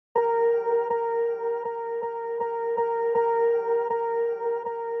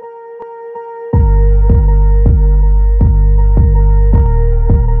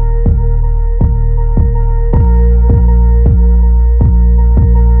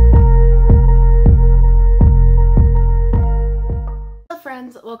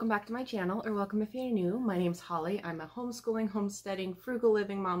back to my channel, or welcome if you're new. My name's Holly. I'm a homeschooling, homesteading, frugal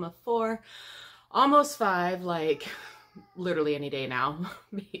living mom of 4, almost 5, like literally any day now.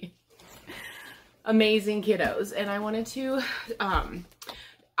 Amazing kiddos. And I wanted to,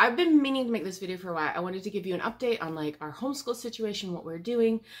 I've been meaning to make this video for a while. I wanted to give you an update on like our homeschool situation, what we're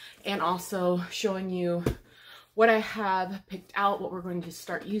doing, and also showing you what I have picked out, what we're going to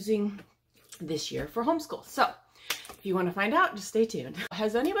start using this year for homeschool. So if you want to find out, just stay tuned.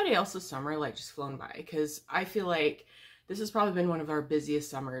 Has anybody else's summer like just flown by? Because I feel like this has probably been one of our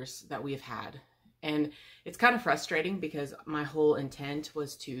busiest summers that we've had. And it's kind of frustrating because my whole intent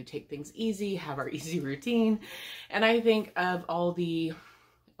was to take things easy, have our easy routine. And I think of all the,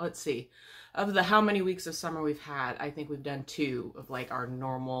 let's see, of the how many weeks of summer we've had, I think we've done 2 of like our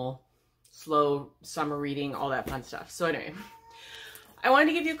normal, slow summer reading, all that fun stuff. So anyway, I wanted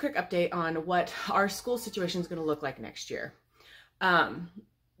to give you a quick update on what our school situation is going to look like next year.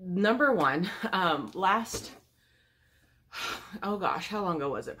 Number one, oh gosh, how long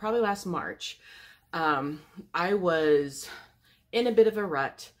ago was it? Probably last March. I was in a bit of a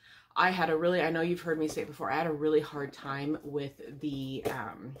rut. I know you've heard me say it before, I had a really hard time with the,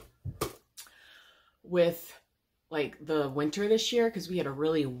 like the winter this year, because we had a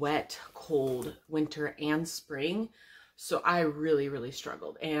really wet, cold winter and spring. So I really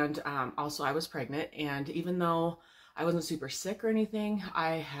struggled. And also I was pregnant, and even though I wasn't super sick or anything,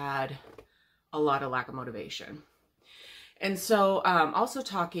 I had a lot of lack of motivation. And so also I've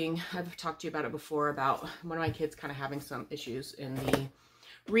talked to you about it before, about one of my kids kind of having some issues in the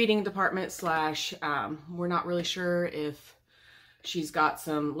reading department slash we're not really sure if she's got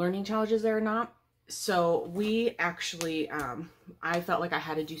some learning challenges there or not. So we actually, I felt like I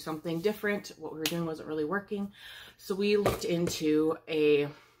had to do something different. What we were doing wasn't really working. So we looked into it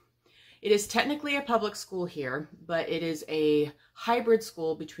is technically a public school here, but it is a hybrid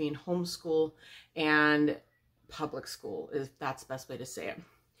school between homeschool and public school, if that's the best way to say it.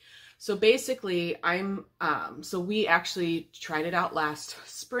 So basically so we actually tried it out last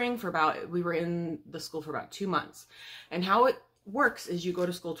spring we were in the school for about 2 months. And how it works is you go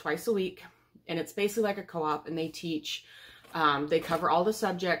to school twice a week, and it's basically like a co-op, and they teach, they cover all the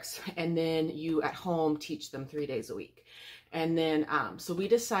subjects, and then you at home teach them 3 days a week. And then, so we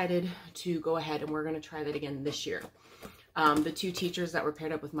decided to go ahead and we're going to try that again this year. The 2 teachers that were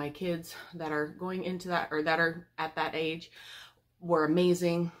paired up with my kids that are going into that, or that are at that age, were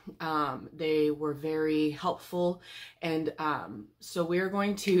amazing. They were very helpful. And so we're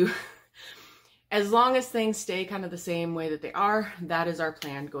going to, as long as things stay kind of the same way that they are, that is our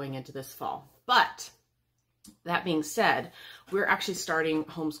plan going into this fall. But that being said, we're actually starting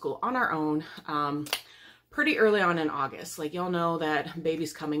homeschool on our own pretty early on in August. Like, y'all know that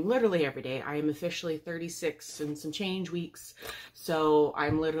baby's coming literally every day. I am officially 36 and some change weeks. So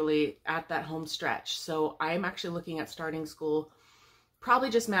I'm literally at that home stretch. So I'm actually looking at starting school, probably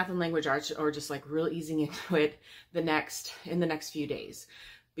just math and language arts, or just like real easing into it in the next few days.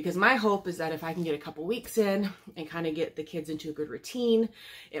 Because my hope is that if I can get a couple weeks in and kind of get the kids into a good routine,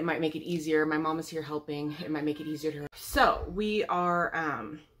 it might make it easier. My mom is here helping. It might make it easier to her. So we are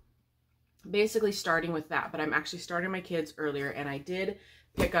basically starting with that, but I'm actually starting my kids earlier, and I did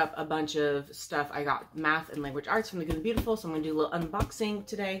pick up a bunch of stuff. I got math and language arts from the Good and Beautiful, so I'm going to do a little unboxing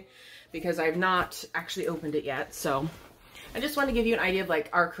today because I've not actually opened it yet. So I just want to give you an idea of like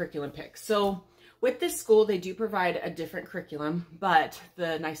our curriculum picks. So with this school, they do provide a different curriculum, but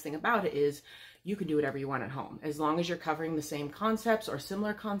the nice thing about it is you can do whatever you want at home. As long as you're covering the same concepts or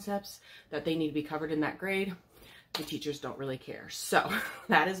similar concepts that they need to be covered in that grade, the teachers don't really care. So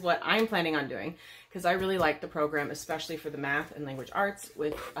that is what I'm planning on doing, because I really like the program, especially for the math and language arts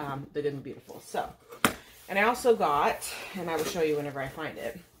with the Good and Beautiful. So, and I also got, and I will show you whenever I find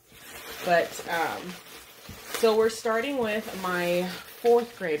it, but so we're starting with my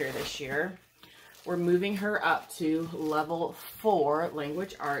 4th grader this year. We're moving her up to level 4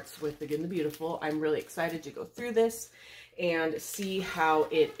 language arts with the Good and the Beautiful. I'm really excited to go through this and see how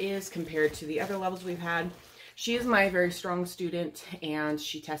it is compared to the other levels we've had. She is my very strong student, and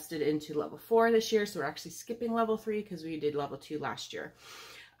she tested into level 4 this year. So we're actually skipping level 3 because we did level 2 last year.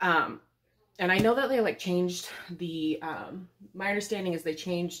 And I know that they like changed the, my understanding is they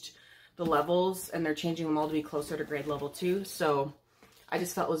changed the levels, and they're changing them all to be closer to grade level 2. So I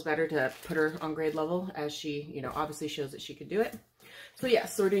just felt it was better to put her on grade level, as she, you know, obviously shows that she could do it. So yeah,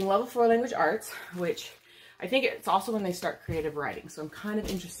 so we're doing level 4 language arts, which I think it's also when they start creative writing. So I'm kind of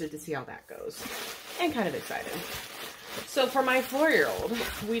interested to see how that goes, and kind of excited. So for my 4-year-old,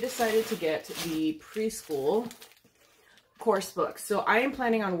 we decided to get the preschool course book. So I am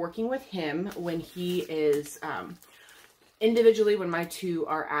planning on working with him when he is individually when my two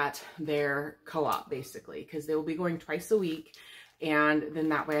are at their co-op, basically, because they will be going twice a week. And then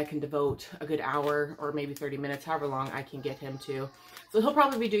that way I can devote a good hour or maybe 30 minutes, however long I can get him to. So he'll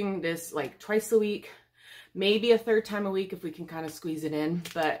probably be doing this like twice a week, maybe a third time a week if we can kind of squeeze it in.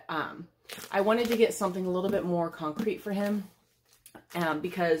 But I wanted to get something a little bit more concrete for him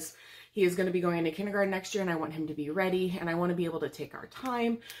because he is going to be going into kindergarten next year and I want him to be ready and I want to be able to take our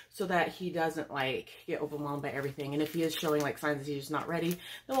time so that he doesn't like get overwhelmed by everything. And if he is showing like signs that he's just not ready,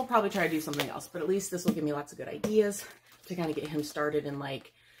 then we'll probably try to do something else. But at least this will give me lots of good ideas to kind of get him started in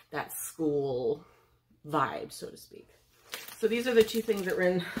like that school vibe, so to speak. So these are the two things that were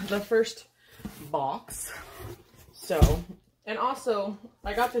in the first box. So, and also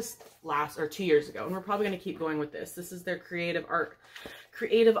I got this 2 years ago and we're probably going to keep going with this. This is their creative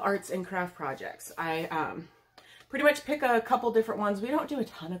arts and craft projects. I pretty much pick a couple different ones. We don't do a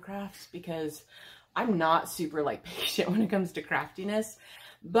ton of crafts because I'm not super like patient when it comes to craftiness,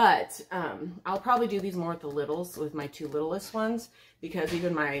 but I'll probably do these more with the littles, with my two littlest ones, because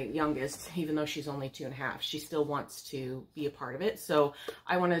even my youngest, even though she's only 2.5, she still wants to be a part of it. So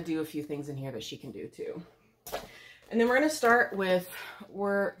I want to do a few things in here that she can do too. And then we're going to start with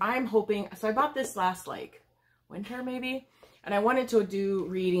I'm hoping, so I bought this last like winter maybe, and I wanted to do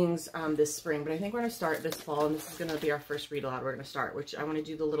readings this spring, but I think we're going to start this fall, and this is going to be our first read aloud we're going to start, which I want to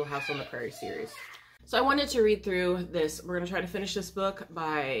do the Little House on the Prairie series. So I wanted to read through this. We're going to try to finish this book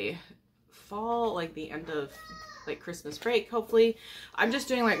by fall, like the end of like Christmas break, hopefully. I'm just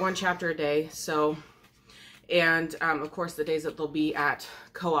doing like one chapter a day, so, and of course the days that they'll be at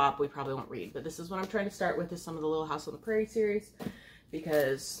co-op we probably won't read, but this is what I'm trying to start with, is some of the Little House on the Prairie series,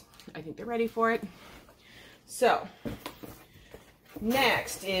 because I think they're ready for it. So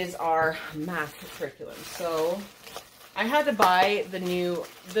next is our math curriculum. So I had to buy the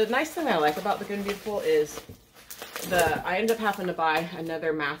nice thing I like about the Good and Beautiful is I ended up having to buy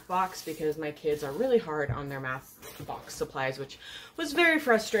another math box because my kids are really hard on their math box supplies, which was very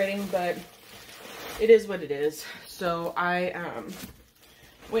frustrating, but it is what it is. So I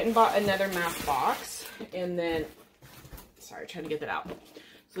went and bought another math box, and then, sorry, trying to get that out.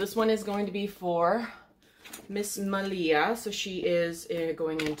 So this one is going to be for Miss Malia. So she is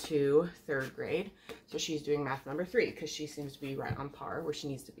going into 3rd grade. So she's doing math number 3 because she seems to be right on par where she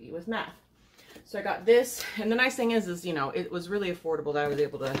needs to be with math. So I got this, and the nice thing is, you know, it was really affordable that I was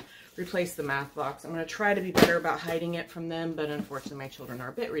able to replace the math box. I'm going to try to be better about hiding it from them, but unfortunately my children are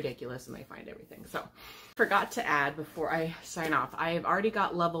a bit ridiculous and they find everything. So forgot to add before I sign off, I have already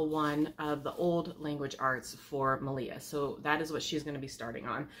got level 1 of the old language arts for Malia. So that is what she's going to be starting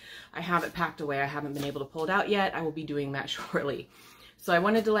on. I have it packed away. I haven't been able to pull it out yet. I will be doing that shortly. So I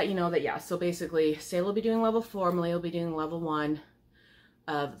wanted to let you know that, yeah, so basically Sayla will be doing level 4, Malia will be doing level 1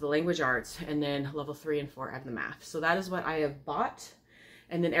 of the language arts, and then level 3 and 4 of the math. So that is what I have bought,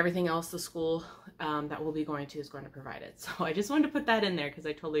 and then everything else the school that we'll be going to is going to provide it. So I just wanted to put that in there because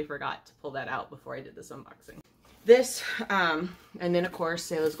I totally forgot to pull that out before I did this unboxing. This, and then of course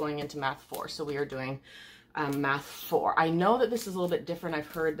Sayla's going into math 4, so we are doing math 4. I know that this is a little bit different. I've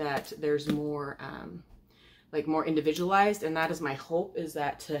heard that there's more like more individualized, and that is my hope, is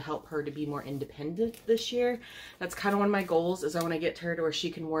that to help her to be more independent this year. That's kind of one of my goals, is I want to get her to where she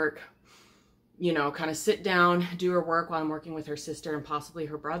can work, you know, kind of sit down, do her work while I'm working with her sister and possibly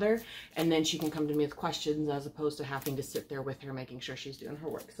her brother, and then she can come to me with questions as opposed to having to sit there with her making sure she's doing her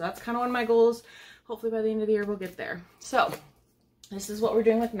work. So that's kind of one of my goals. Hopefully by the end of the year we'll get there. So this is what we're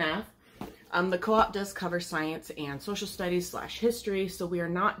doing with math. The co-op does cover science and social studies / history, so we are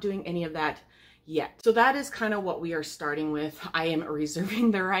not doing any of that yet. So that is kind of what we are starting with. I am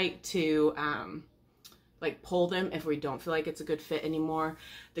reserving the right to like pull them if we don't feel like it's a good fit anymore.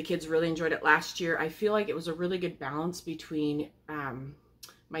 The kids really enjoyed it last year. I feel like it was a really good balance between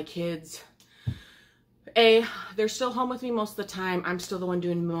my kids. They're still home with me most of the time. I'm still the one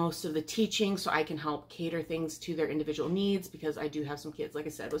doing most of the teaching, so I can help cater things to their individual needs, because I do have some kids, like I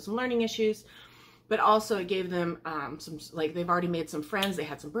said, with some learning issues. But also it gave them some, like, they've already made some friends. They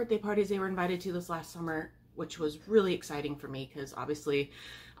had some birthday parties they were invited to this last summer, which was really exciting for me, because obviously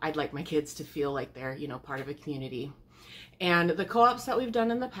I'd like my kids to feel like they're, you know, part of a community. And the co-ops that we've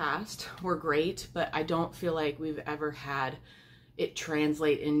done in the past were great, but I don't feel like we've ever had it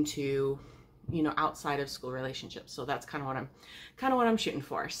translate into, you know, outside of school relationships. So that's kind of what I'm shooting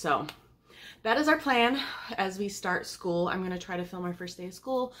for. So that is our plan as we start school. I'm going to try to film our first day of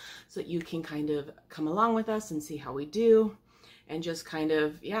school so that you can kind of come along with us and see how we do, and just kind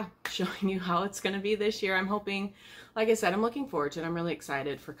of, yeah, showing you how it's going to be this year. I'm hoping, like I said, I'm looking forward to it. I'm really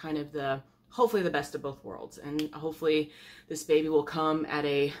excited for kind of hopefully the best of both worlds. And hopefully this baby will come at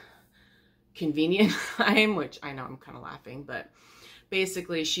a convenient time, which I know I'm kind of laughing, but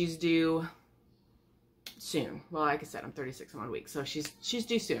basically she's due soon. Well, like I said, I'm 36 in 1 week, so she's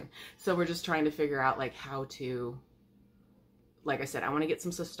due soon. So we're just trying to figure out like how to, like I said, I want to get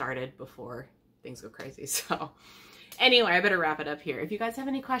some stuff started before things go crazy. So anyway, I better wrap it up here. If you guys have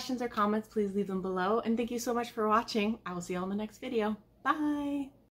any questions or comments, please leave them below. And thank you so much for watching. I will see you all in the next video. Bye.